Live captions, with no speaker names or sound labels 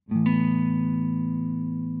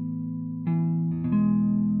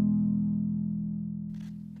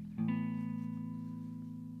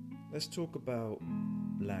Let's talk about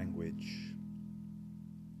language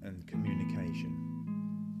and communication.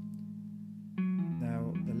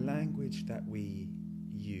 Now, the language that we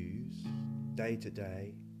use day to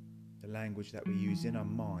day, the language that we use in our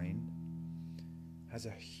mind, has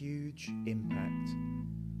a huge impact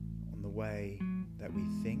on the way that we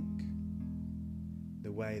think,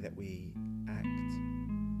 the way that we act,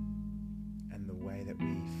 and the way that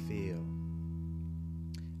we feel.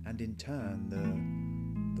 And in turn,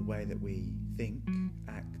 the way that we think,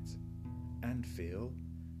 act, and feel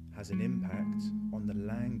has an impact on the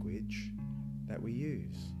language that we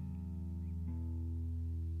use.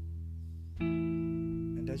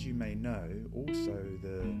 And as you may know, also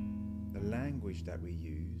the language that we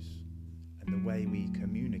use and the way we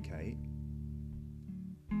communicate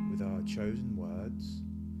with our chosen words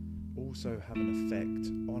also have an effect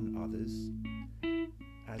on others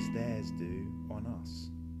as theirs do on us.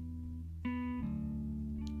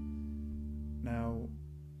 Now,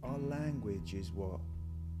 our language is what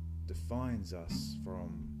defines us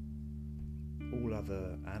from all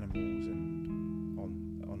other animals and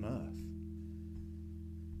on earth.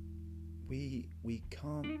 We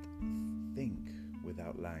can't think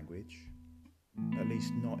without language, at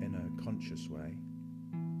least not in a conscious way.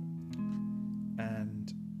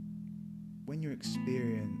 And when you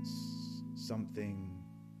experience something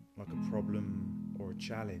like a problem or a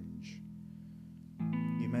challenge,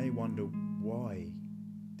 you may wonder, why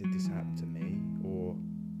did this happen to me? Or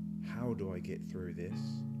how do I get through this?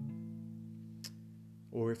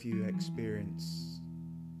 Or if you experience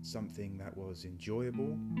something that was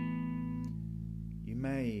enjoyable, you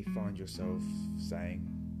may find yourself saying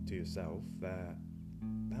to yourself that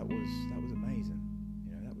was amazing,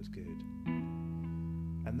 that was good.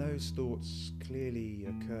 And those thoughts clearly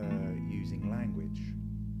occur using language.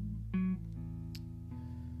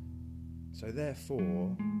 So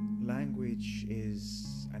therefore, language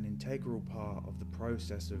is an integral part of the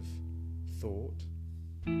process of thought,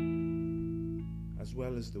 as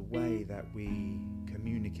well as the way that we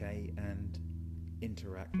communicate and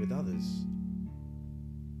interact with others.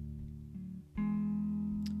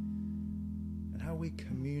 And how we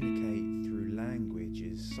communicate through language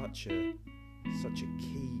is such a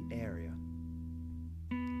key area,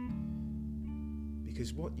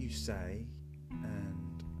 because what you say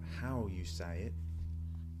and how you say it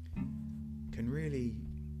can really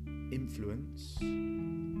influence,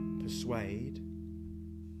 persuade,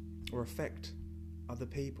 or affect other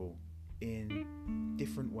people in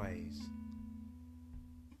different ways.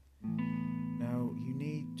 Now, you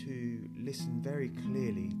need to listen very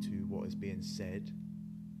clearly to what is being said,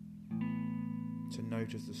 to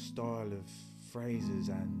notice the style of phrases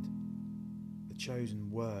and the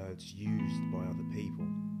chosen words used by other people.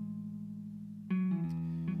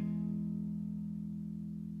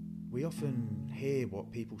 We often hear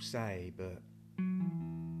what people say, but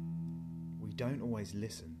we don't always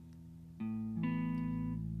listen.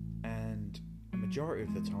 And a majority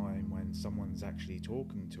of the time when someone's actually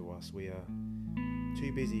talking to us, we are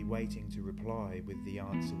too busy waiting to reply with the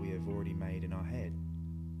answer we have already made in our head.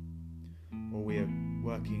 Or we are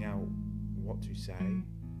working out what to say,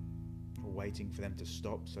 or waiting for them to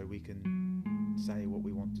stop so we can say what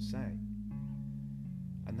we want to say.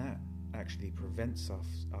 And that actually prevents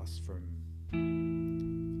us from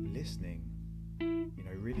listening,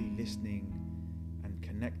 really listening and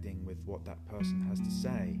connecting with what that person has to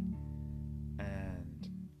say. And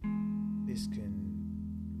this can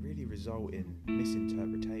really result in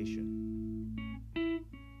misinterpretation.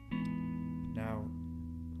 Now,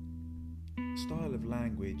 style of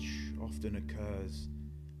language often occurs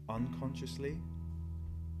unconsciously,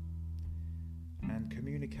 and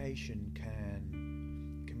communication can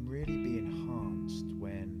really be enhanced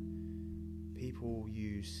when people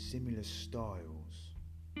use similar styles.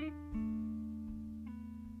 And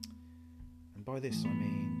by this I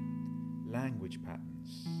mean language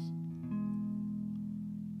patterns.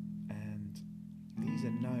 And these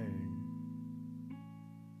are known,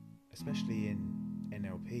 especially in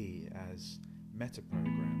NLP, as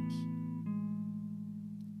meta-programs.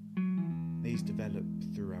 These develop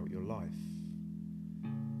throughout your life.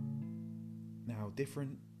 Now,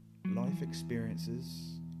 different life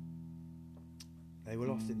experiences, they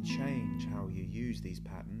will often change how you use these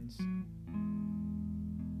patterns,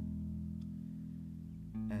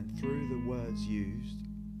 and through the words used,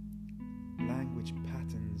 language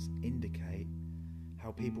patterns indicate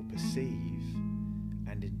how people perceive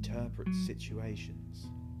and interpret situations.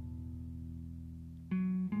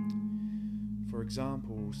 For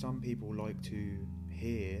example, some people like to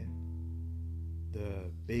hear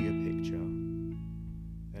the bigger picture.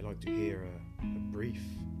 They like to hear a brief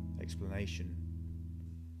explanation,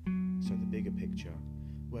 so the bigger picture,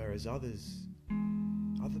 whereas other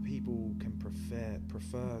people can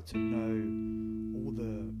prefer to know all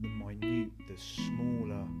the minute, the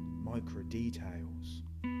smaller micro details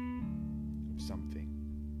of something.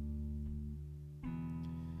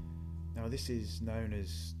 Now this is known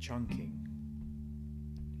as chunking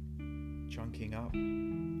up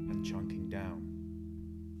and chunking down.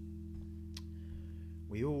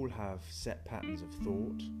 We all have set patterns of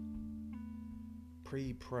thought,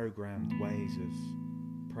 pre-programmed ways of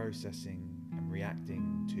processing and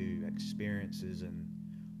reacting to experiences and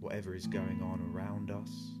whatever is going on around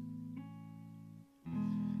us.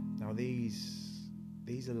 Now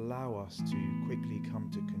these allow us to quickly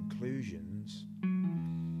come to conclusions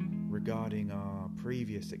regarding our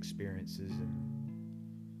previous experiences and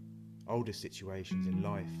older situations in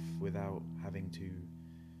life without having to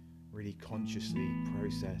really consciously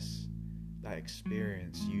process that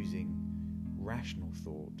experience using rational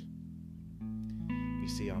thought. You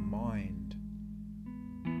see, our mind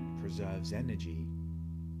preserves energy,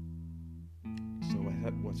 so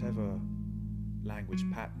whatever language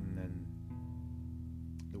pattern and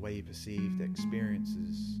the way you perceived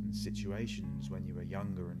experiences and situations when you were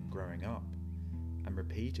younger and growing up and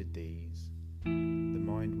repeated these, the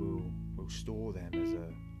mind will store them as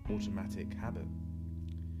an automatic habit.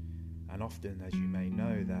 And often, as you may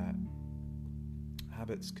know, that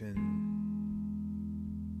habits can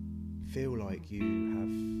feel like you have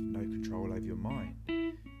no control over your mind.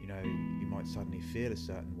 You know, you might suddenly feel a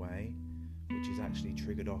certain way, which is actually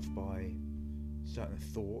triggered off by certain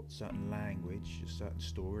thought, certain language, a certain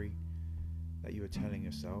story that you are telling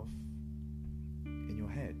yourself in your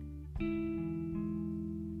head.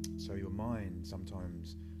 So your mind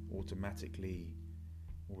sometimes automatically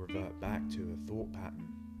will revert back to a thought pattern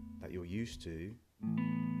that you're used to,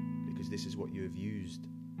 because this is what you have used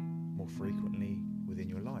more frequently within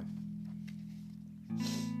your life.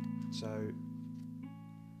 So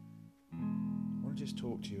I want to just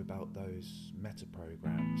talk to you about those meta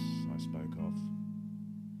programs I spoke of.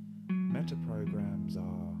 Meta programs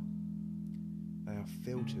are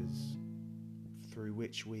filters through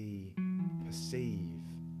which we perceive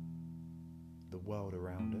the world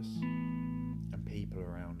around us and people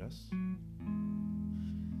around us.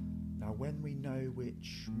 Now, when we know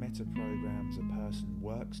which meta programs a person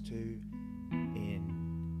works to in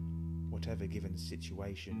whatever given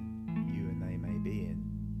situation you and they may be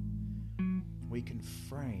in, we can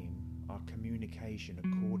frame our communication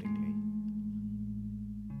accordingly.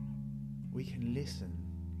 We can listen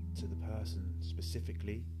to the person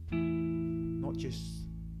specifically, not just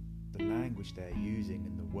the language they're using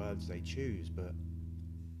and the words they choose, but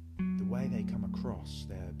the way they come across,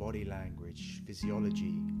 their body language,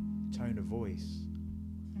 physiology, tone of voice,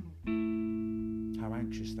 how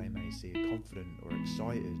anxious they may seem, confident or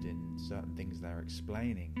excited in certain things they're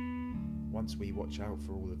explaining. Once we watch out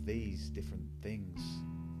for all of these different things,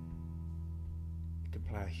 it can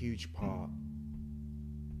play a huge part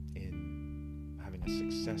in having a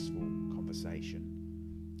successful conversation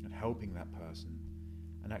and helping that person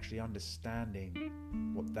and actually understanding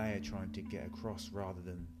what they are trying to get across rather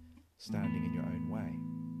than standing in your own way.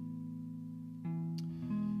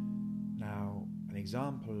 Now, an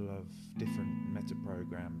example of different meta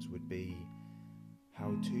programs would be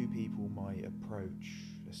how two people might approach,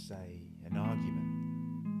 let's say, an argument.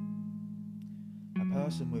 A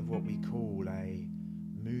person with what we call a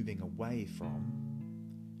moving away from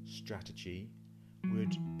strategy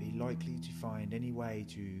would be likely to find any way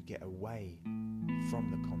to get away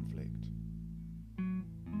from the conflict.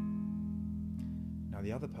 Now,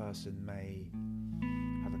 the other person may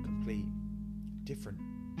have a complete different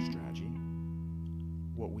strategy,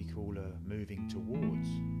 what we call a moving towards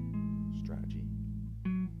strategy.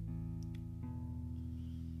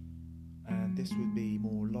 And this would be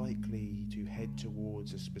more likely to head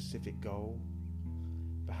towards a specific goal,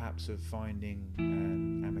 perhaps of finding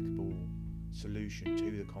an amicable solution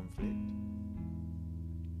to the conflict,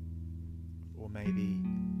 or maybe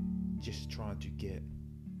just trying to get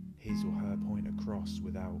his or her point across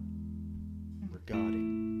without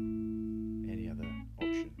regarding any other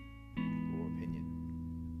option or opinion.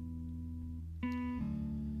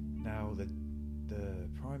 Now, the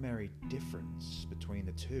primary difference between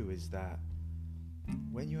the two is that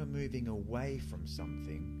when you are moving away from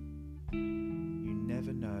something, you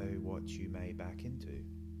never know what you may back into.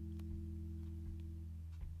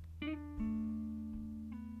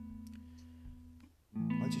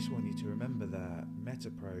 I just want you to remember that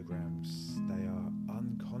meta programs, they are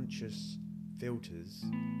unconscious filters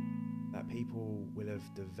that people will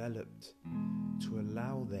have developed to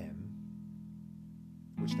allow them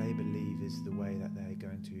which they believe is the way that they're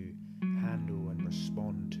going to handle and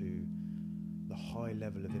respond to the high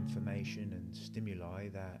level of information and stimuli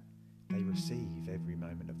that they receive every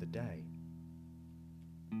moment of the day.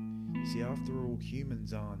 You see, after all,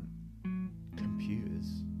 humans aren't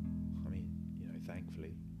computers. I mean,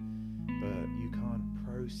 thankfully. But you can't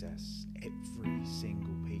process every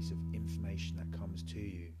single piece of information that comes to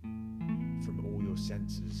you from all your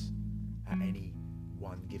senses at any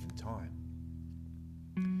one given time.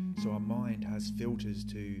 So our mind has filters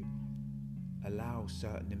to allow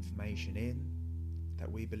certain information in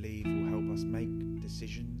that we believe will help us make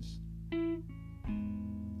decisions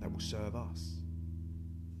that will serve us.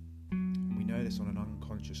 And we know this on an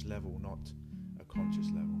unconscious level, not a conscious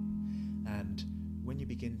level. And when you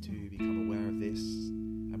begin to become aware of this,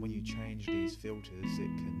 and when you change these filters,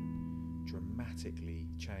 it can dramatically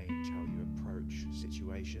change how you approach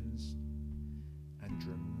situations and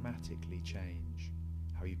dramatically change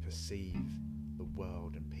how you perceive the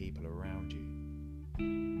world and people around you.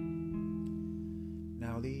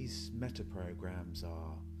 Now, these meta-programs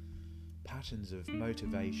are patterns of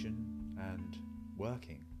motivation and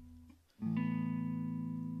working.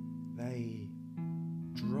 They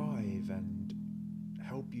drive and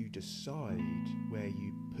help you decide where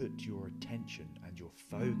you put your attention and your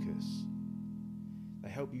focus. They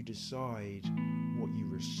help you decide what you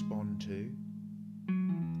respond to,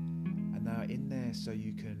 and they're in there so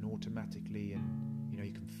you can automatically and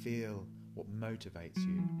you can feel what motivates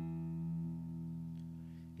you.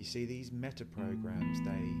 You see, these meta programs,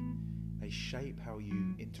 they shape how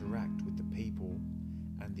you interact with the people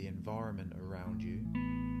and the environment around you.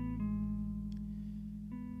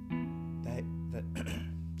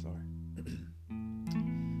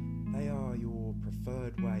 They are your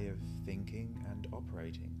preferred way of thinking and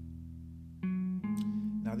operating.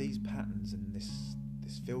 Now, these patterns and this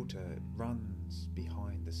filter runs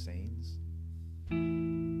behind the scenes,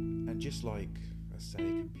 and just like, let's say,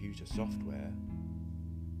 computer software,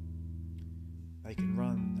 they can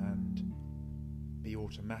run and be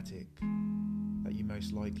automatic, that you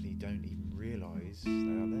most likely don't even realise they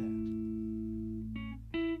are there.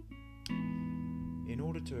 In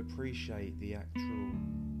order to appreciate the actual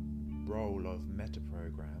role of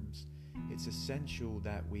meta-programs, it's essential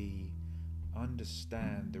that we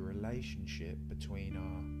understand the relationship between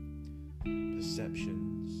our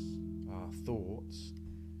perceptions, our thoughts,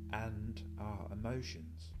 and our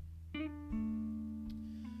emotions.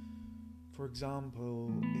 For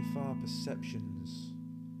example, if our perceptions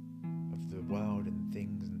of the world and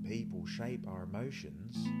things and people shape our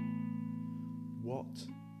emotions, what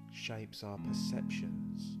shapes our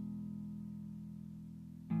perceptions?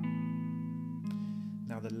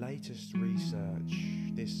 Now, the latest research,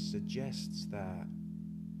 this suggests that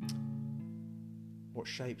what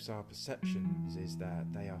shapes our perceptions is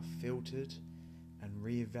that they are filtered and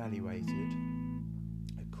re-evaluated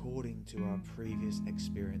according to our previous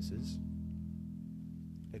experiences,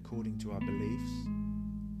 according to our beliefs,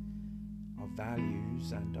 our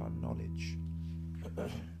values, and our knowledge.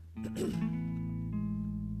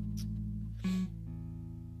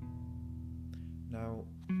 Now,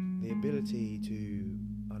 the ability to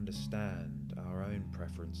understand our own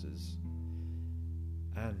preferences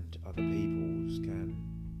and other people's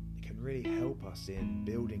can really help us in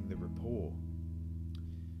building the rapport,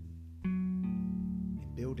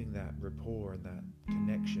 that rapport and that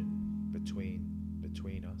connection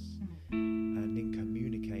between us, and in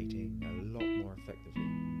communicating a lot more effectively.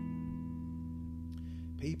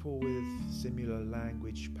 People with similar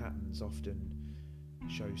language patterns often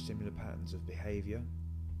show similar patterns of behaviour.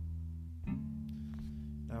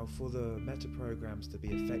 Now, for the meta-programs to be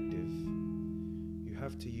effective, you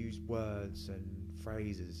have to use words and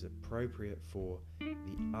phrases appropriate for the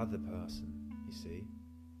other person, you see.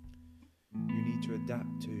 You need to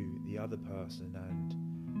adapt to the other person and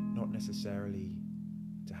not necessarily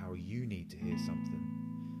to how you need to hear something,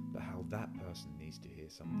 but how that person needs to hear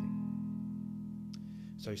something.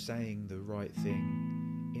 So saying the right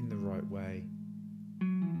thing in the right way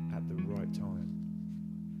at the right time.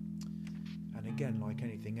 And again, like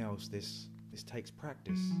anything else, this takes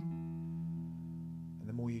practice. And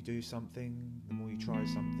the more you do something, the more you try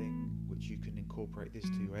something, which you can incorporate this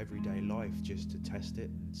to your everyday life just to test it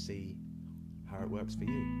and see how it works for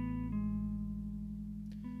you.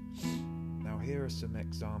 Now, here are some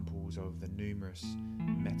examples of the numerous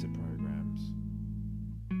meta-programs.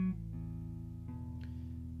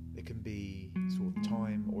 It can be sort of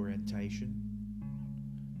time orientation,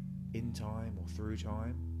 in time or through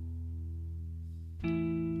time,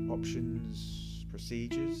 options,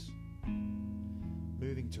 procedures,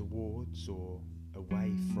 moving towards or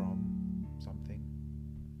away from something,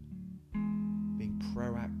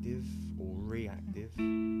 proactive or reactive,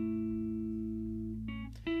 an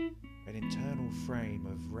internal frame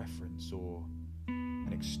of reference or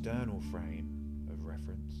an external frame of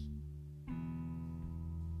reference,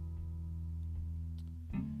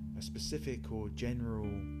 a specific or general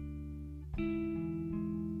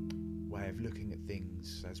way of looking at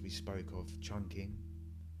things, as we spoke of chunking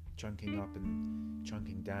up and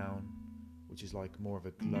chunking down, which is like more of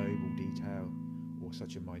a global detail or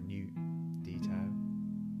such a minute detail.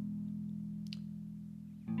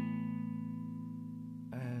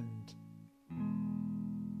 And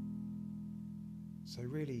so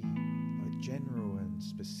really, like general and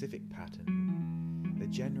specific pattern, the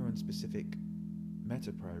general and specific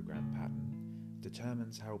metaprogram pattern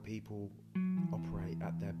determines how people operate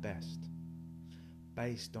at their best,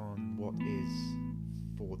 based on what is,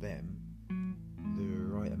 for them, the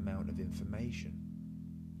right amount of information.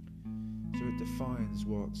 So it defines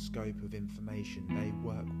what scope of information they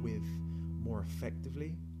work with more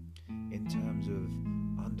effectively in terms of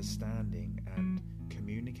understanding and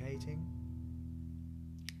communicating,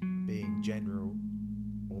 being general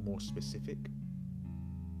or more specific.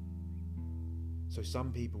 So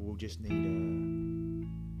some people will just need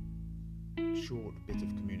a short bit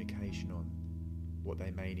of communication on what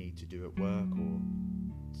they may need to do at work or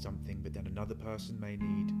something, but then another person may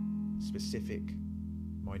need specific,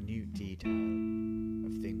 minute detail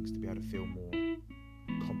of things to be able to feel more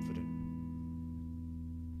confident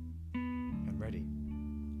and ready.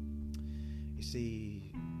 You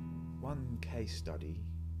see, one case study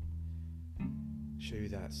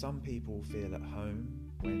showed that some people feel at home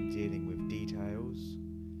when dealing with details,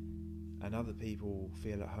 and other people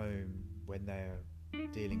feel at home when they're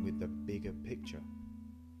dealing with the bigger picture.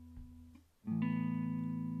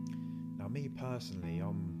 Now, me personally,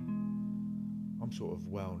 I'm sort of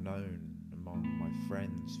well known among my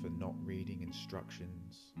friends for not reading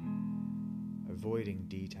instructions, avoiding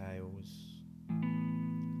details,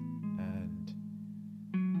 and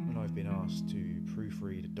when I've been asked to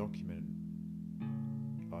proofread a document,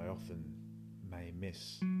 I often may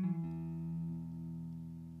miss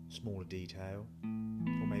smaller detail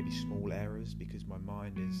or maybe small errors because my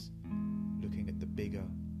mind is looking at the bigger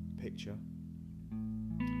picture.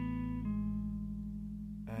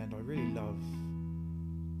 And I really love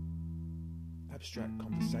abstract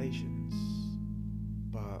conversations,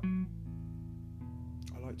 but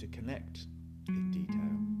I like to connect in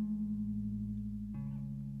detail.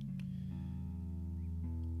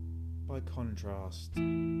 By contrast,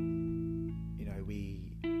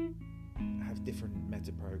 we have different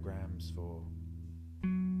metaprograms for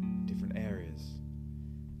different areas,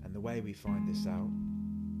 and the way we find this out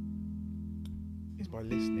is by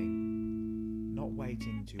listening, not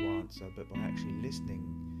waiting to answer, but by actually listening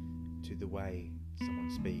to the way someone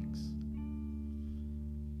speaks,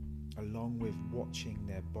 along with watching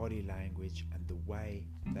their body language and the way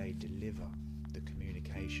they deliver the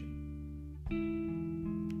communication.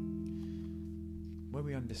 When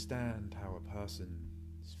we understand how a person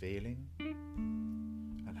is feeling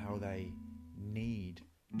and how they need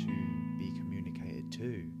to be communicated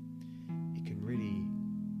to, it can really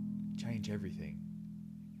change everything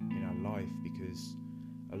in our life, because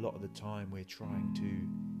a lot of the time we're trying to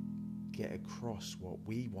get across what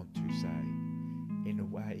we want to say in the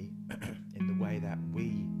way that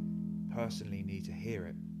we personally need to hear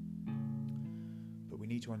it. But we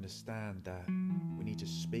need to understand that we need to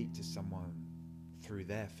speak to someone through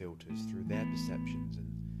their filters, through their perceptions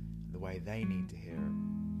and the way they need to hear it,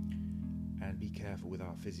 and be careful with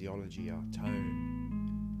our physiology, our tone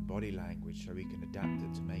and body language, so we can adapt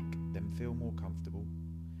it to make them feel more comfortable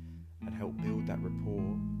and help build that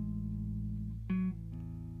rapport,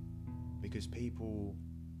 because people,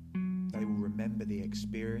 they will remember the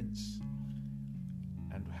experience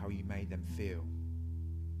and how you made them feel.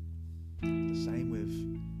 The same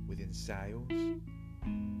within sales.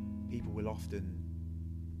 People will often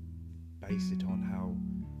base it on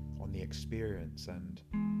the experience and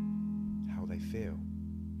how they feel.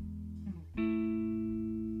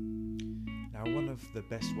 Now, one of the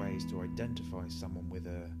best ways to identify someone with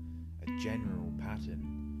a general pattern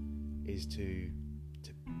is to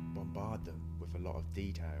bombard them with a lot of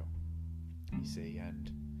detail, you see,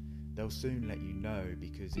 and they'll soon let you know,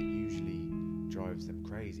 because it usually drives them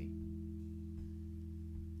crazy.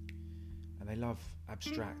 And they love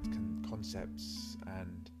abstract concepts,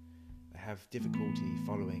 and they have difficulty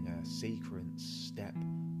following a sequence step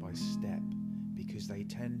by step, because they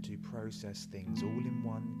tend to process things all in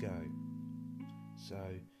one go.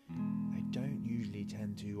 So they don't usually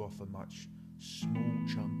tend to offer much small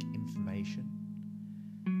chunk information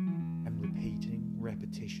and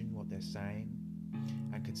repetition what they're saying,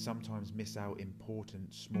 and can sometimes miss out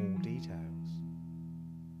important small details.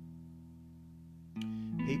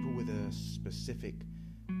 People with a specific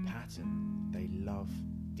pattern, they love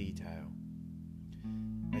detail.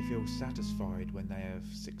 They feel satisfied when they have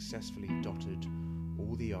successfully dotted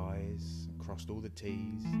all the I's and crossed all the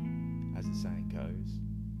T's, as the saying goes.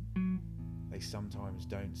 They sometimes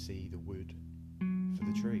don't see the wood for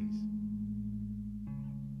the trees.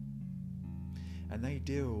 And they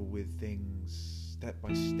deal with things step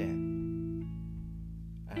by step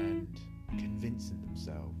and convincing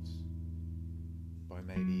themselves by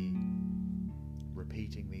maybe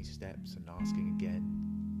repeating these steps and asking again,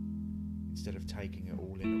 instead of taking it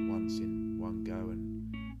all in at once in one go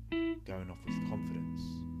and going off with confidence.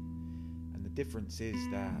 And the difference is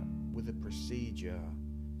that with a procedure,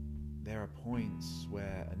 there are points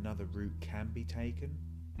where another route can be taken.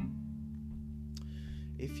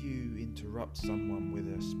 If you interrupt someone with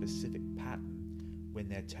a specific pattern when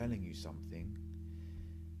they're telling you something,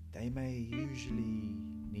 they may usually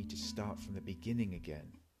need to start from the beginning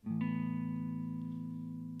again.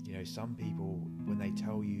 You know, some people, when they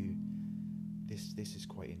tell you, this is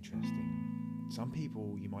quite interesting. Some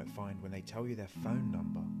people you might find when they tell you their phone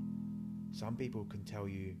number, some people can tell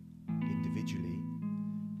you individually,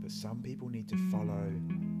 but some people need to follow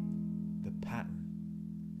the pattern,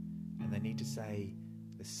 and they need to say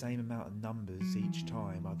the same amount of numbers each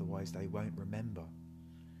time, otherwise they won't remember.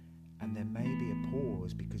 And there may be a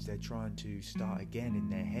pause because they're trying to start again in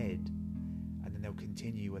their head, and then they'll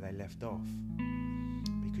continue where they left off,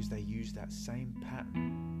 because they use that same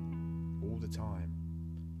pattern all the time.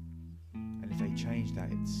 And if they change that,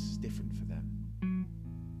 it's different for them.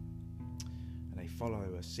 And they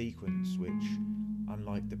follow a sequence which,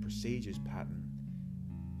 unlike the procedures pattern,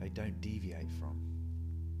 they don't deviate from.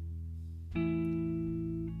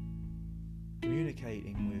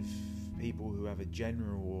 Communicating with people who have a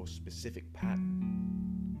general or specific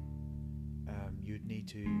pattern, you'd need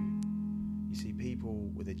to, you see,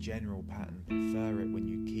 people with a general pattern prefer it when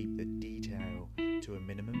you keep the detail to a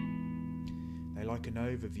minimum. They like an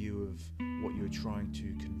overview of what you're trying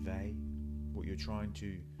to convey, what you're trying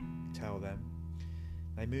to tell them.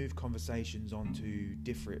 They move conversations onto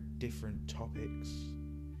different topics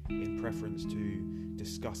in preference to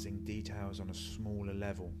discussing details on a smaller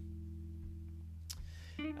level.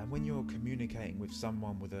 And when you're communicating with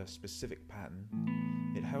someone with a specific pattern,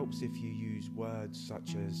 it helps if you use words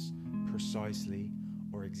such as precisely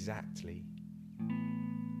or exactly.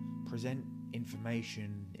 Present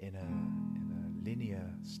information in a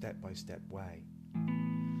linear, step-by-step way.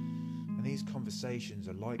 And these conversations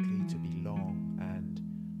are likely to be long and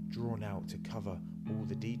drawn out to cover all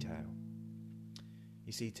the detail.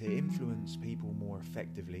 You see, to influence people more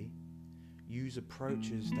effectively, use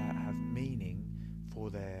approaches that have meaning for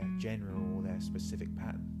their general or their specific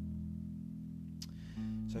pattern.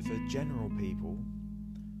 So for general people,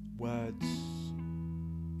 words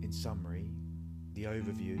in summary, the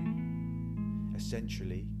overview,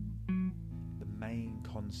 essentially, the main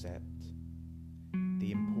concept,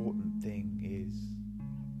 the important thing is,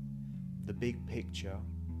 the big picture,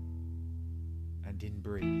 and in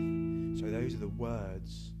brief. So those are the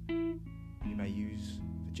words you may use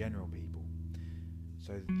for general people.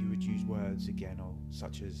 So you would use words again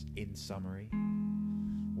such as in summary,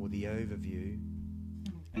 or the overview,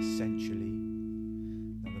 essentially,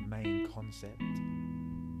 and the main concept,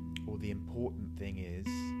 or the important thing is,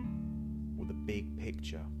 or the big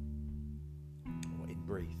picture, or in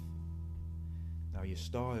brief. Now your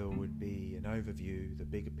style would be an overview, the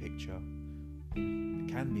bigger picture. It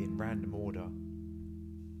can be in random order,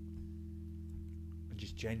 and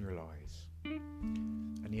just generalize.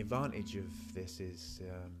 And the advantage of this is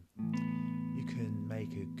you can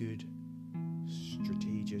make a good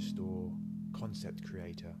strategist or concept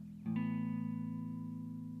creator.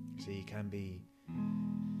 So you can be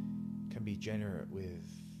generate with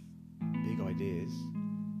big ideas,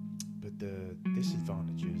 but the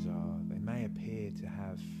disadvantages are they may appear to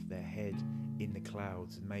have their head in the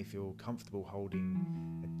clouds and may feel comfortable holding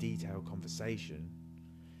a detailed conversation.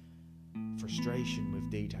 Frustration with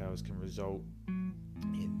details can result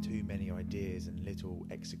in too many ideas and little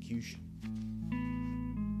execution,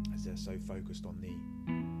 as they're so focused on the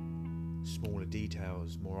smaller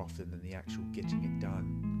details more often than the actual getting it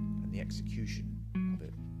done and the execution of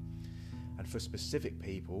it. And for specific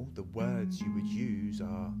people, the words you would use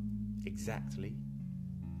are exactly,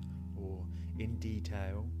 or in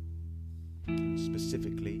detail, and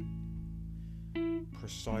specifically,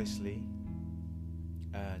 precisely,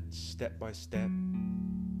 and step by step,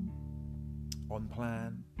 on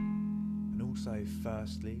plan, and also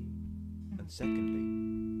firstly and secondly.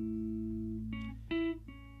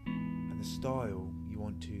 the style, you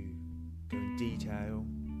want to go in detail,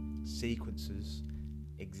 sequences,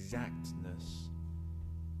 exactness,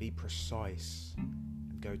 be precise,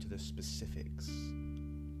 and go to the specifics.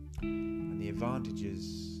 And the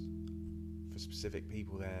advantages for specific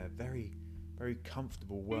people, they're very, very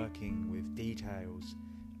comfortable working with details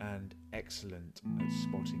and excellent at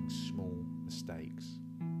spotting small mistakes.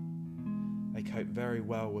 They cope very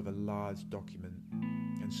well with a large document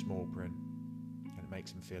and small print, and it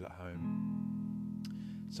makes them feel at home.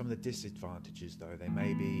 Some of the disadvantages, though, they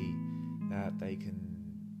may be that they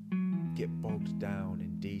can get bogged down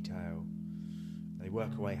in detail. They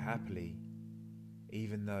work away happily,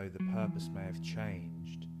 even though the purpose may have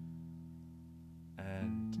changed,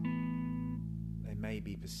 and they may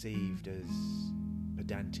be perceived as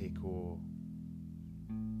pedantic or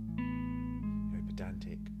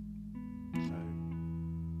pedantic. So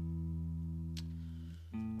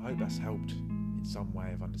I hope that's helped in some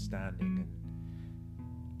way of understanding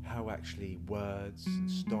and how actually words and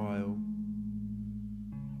style,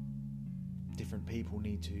 different people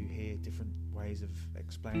need to hear different ways of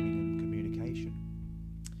explaining and communication.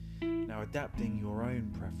 Now, adapting your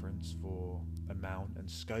own preference for amount and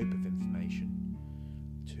scope of information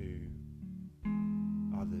to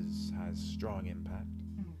others has strong impact.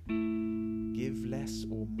 Give less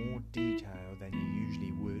or more detail than you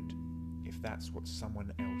usually would if that's what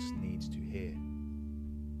someone else needs to hear.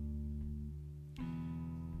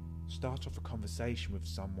 Start off a conversation with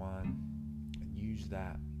someone and use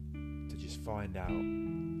that to just find out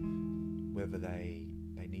whether they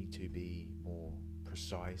need to be more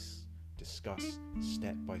precise, discuss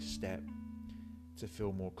step by step to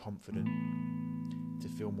feel more confident, to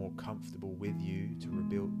feel more comfortable with you, to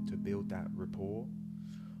build that rapport,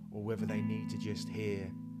 or whether they need to just hear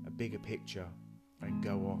a bigger picture and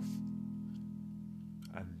go off,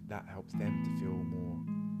 and that helps them to feel more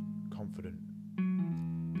confident.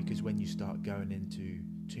 Because when you start going into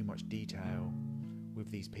too much detail with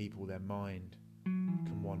these people, their mind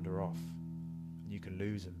can wander off and you can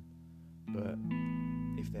lose them. But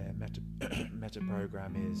if their meta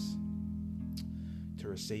program is to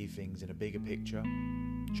receive things in a bigger picture,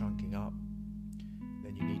 chunking up,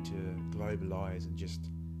 then you need to globalize and just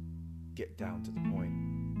get down to the point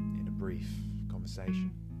in a brief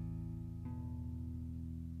conversation.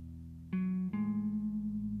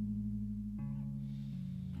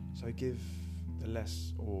 So give the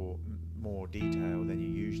less or more detail than you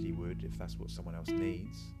usually would if that's what someone else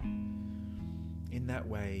needs. In that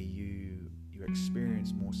way, you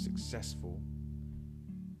experience more successful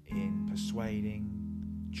in persuading,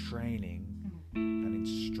 training, and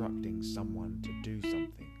instructing someone to do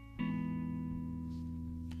something.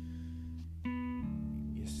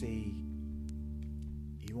 You see,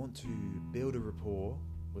 you want to build a rapport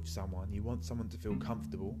with someone, you want someone to feel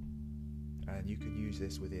comfortable, and you can use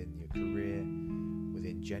this within your career,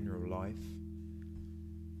 within general life.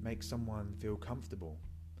 Make someone feel comfortable.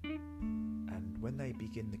 And when they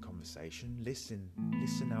begin the conversation, listen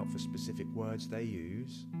out for specific words they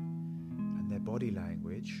use and their body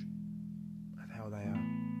language and how they are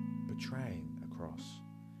portraying across.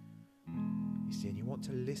 You see, and you want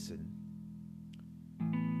to listen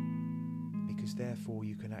because therefore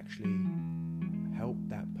you can actually help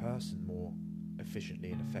that person more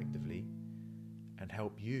efficiently and effectively and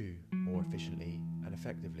help you more efficiently and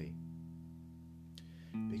effectively.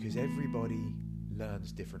 Because everybody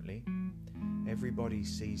learns differently. Everybody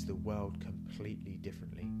sees the world completely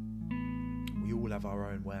differently. We all have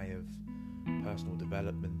our own way of personal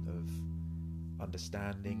development, of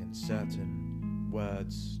understanding, and certain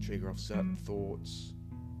words trigger off certain thoughts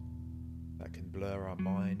that can blur our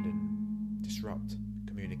mind and disrupt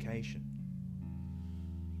communication.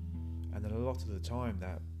 And then a lot of the time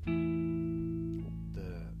that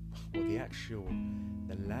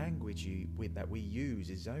the language that we use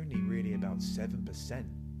is only really about 7%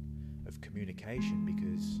 of communication,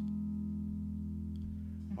 because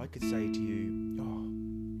I could say to you, oh,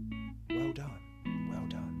 well done,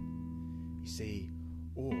 you see,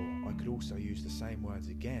 or I could also use the same words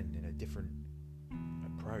again in a different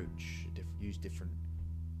approach,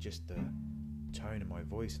 just the tone of my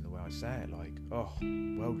voice and the way I say it, like, oh,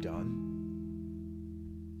 well done.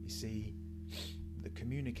 You see, the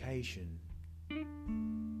communication,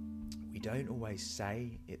 we don't always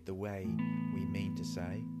say it the way we mean to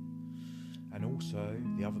say, and also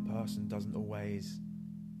the other person doesn't always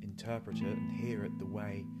interpret it and hear it the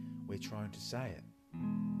way we're trying to say it.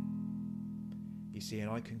 You see,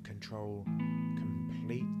 and I can control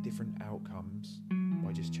complete different outcomes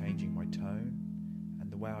by just changing my tone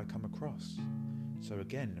and the way I come across. So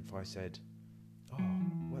again, if I said, oh,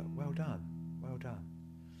 well done,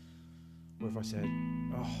 or if I said,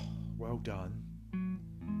 "Oh, well done,"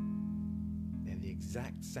 they're the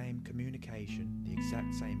exact same communication, the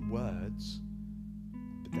exact same words,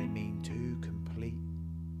 but they mean two complete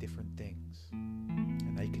different things,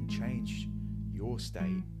 and they can change your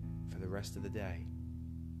state for the rest of the day.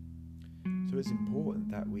 So it's important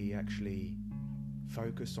that we actually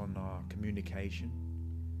focus on our communication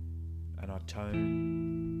and our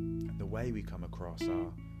tone and the way we come across,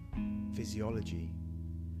 our physiology,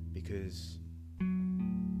 because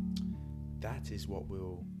that is what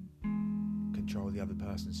will control the other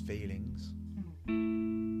person's feelings,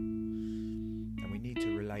 and we need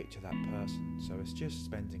to relate to that person. So it's just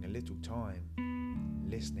spending a little time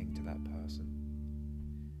listening to that person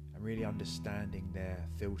and really understanding their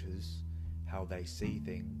filters, how they see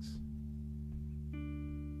things,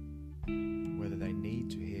 whether they need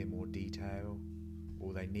to hear more detail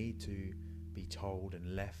or they need to be told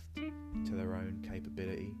and left to their own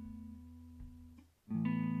capability.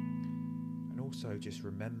 And also just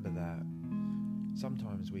remember that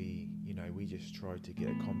sometimes we just try to get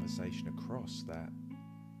a conversation across that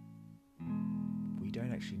we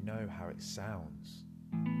don't actually know how it sounds,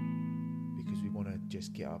 because we want to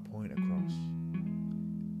just get our point across.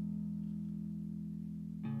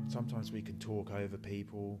 Sometimes we can talk over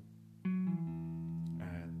people,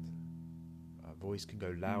 and our voice can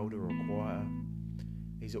go louder or quieter.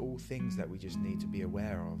 These are all things that we just need to be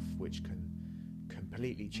aware of, which can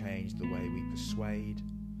completely change the way we persuade,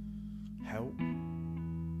 help,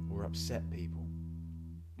 or upset people.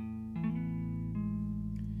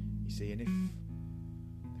 You see, and if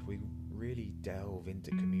we really delve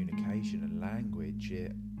into communication and language,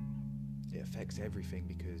 it affects everything,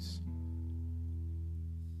 because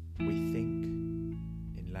we think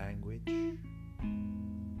in language,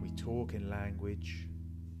 we talk in language,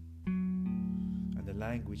 and the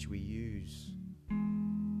language we use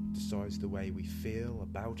decides the way we feel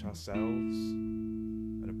about ourselves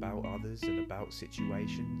and about others and about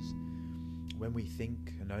situations. When we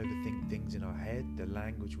think and overthink things in our head, the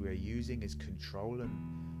language we are using is controlling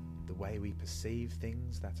the way we perceive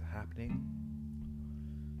things that are happening.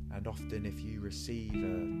 And often if you receive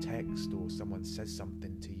a text or someone says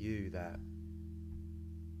something to you that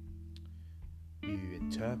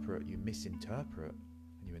you misinterpret,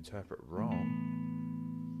 and you interpret wrong,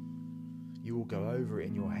 you will go over it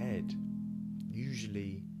in your head,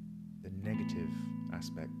 usually the negative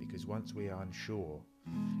aspect, because once we are unsure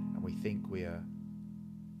and we think we are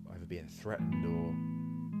either being threatened or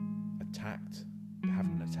attacked,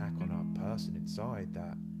 having an attack on our person inside,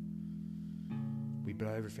 that we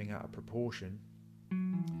blow everything out of proportion,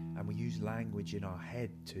 and we use language in our head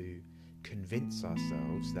to convince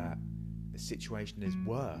ourselves that the situation is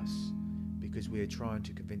worse, because we are trying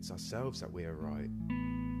to convince ourselves that we are right.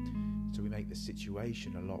 So we make the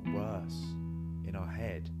situation a lot worse in our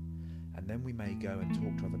head, and then we may go and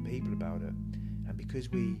talk to other people about it, and because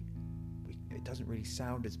it doesn't really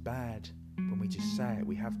sound as bad when we just say it,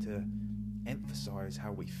 we have to emphasize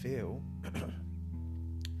how we feel.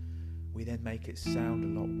 We then make it sound a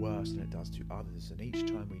lot worse than it does to others, and each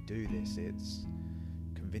time we do this, it's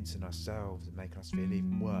convincing ourselves and making us feel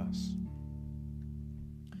even worse.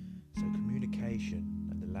 So communication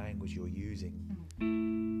and the language you're using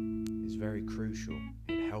is very crucial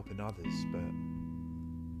in helping others, but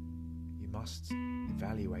you must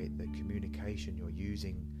evaluate the communication you're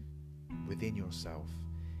using within yourself,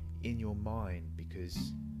 in your mind,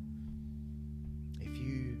 because if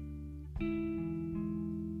you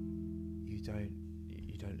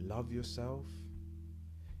don't love yourself,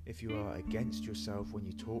 if you are against yourself when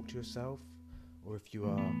you talk to yourself, or if you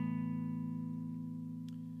are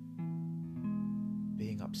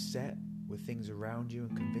being upset with things around you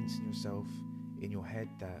and convincing yourself in your head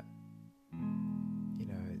that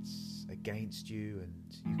it's against you and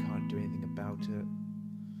you can't do anything about it,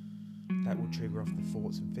 that will trigger off the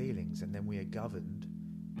thoughts and feelings, and then we are governed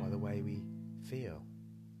by the way we feel.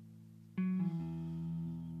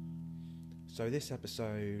 So this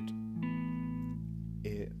episode,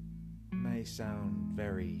 it may sound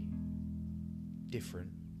very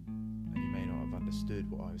different and you may not have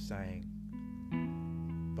understood what I was saying,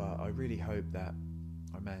 but I really hope that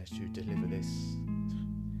I managed to deliver this,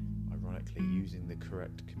 ironically using the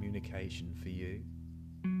correct communication for you.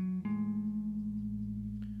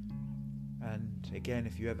 And again,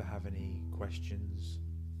 if you ever have any questions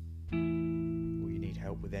or you need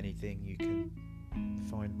help with anything, you can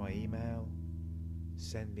find my email,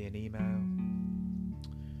 send me an email,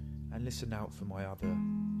 and listen out for my other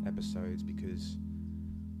episodes, because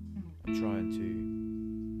I'm trying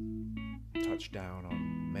to touch down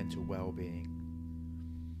on mental well-being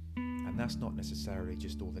And that's not necessarily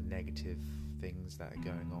just all the negative things that are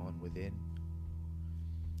going on within.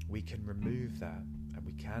 We can remove that and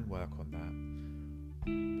we can work on that.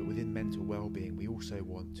 But within mental well-being, we also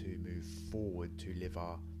want to move forward to live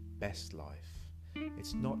our best life.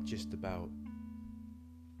 It's not just about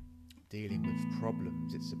dealing with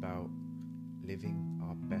problems, it's about living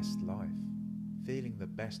our best life, feeling the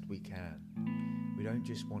best we can. We don't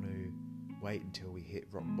just want to wait until we hit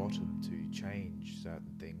rock bottom to change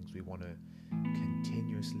certain things. We want to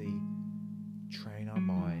continuously train our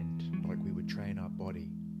mind like we would train our body.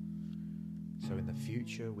 So in the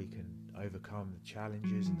future we can overcome the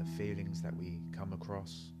challenges and the feelings that we come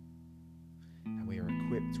across, and we are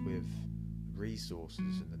equipped with resources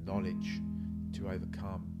and the knowledge to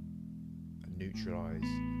overcome and neutralize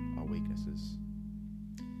our weaknesses.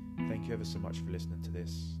 Thank you ever so much for listening to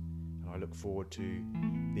this, and I look forward to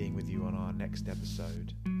being with you on our next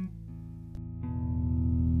episode.